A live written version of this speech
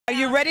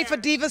you ready for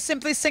Diva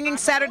Simply Singing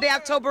Saturday,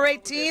 October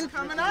 18th? It's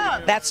coming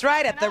up. That's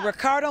right, at the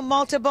Ricardo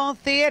Montalban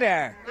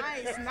Theater.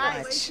 Nice.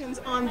 Congratulations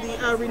on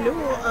the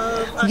renewal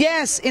of...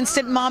 Yes,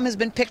 Instant Mom has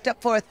been picked up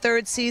for a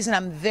third season.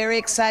 I'm very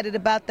excited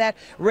about that.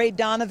 Ray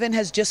Donovan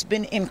has just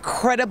been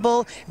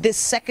incredible this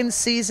second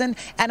season,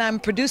 and I'm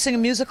producing a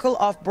musical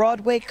off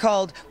Broadway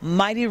called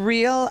Mighty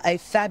Real, a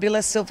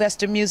fabulous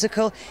Sylvester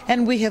musical,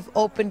 and we have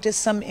opened to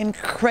some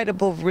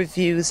incredible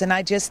reviews, and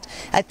I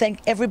thank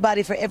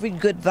everybody for every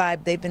good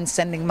vibe they've been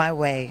sending my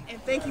way. And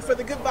thank you for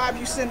the good vibe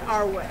you send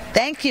our way.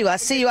 Thank you. I'll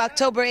see you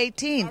October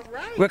 18th,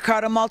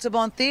 Ricardo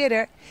Montalban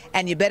Theater,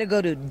 and you better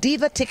go to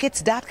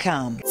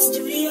divatickets.com.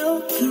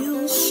 Studio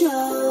Q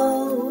Show.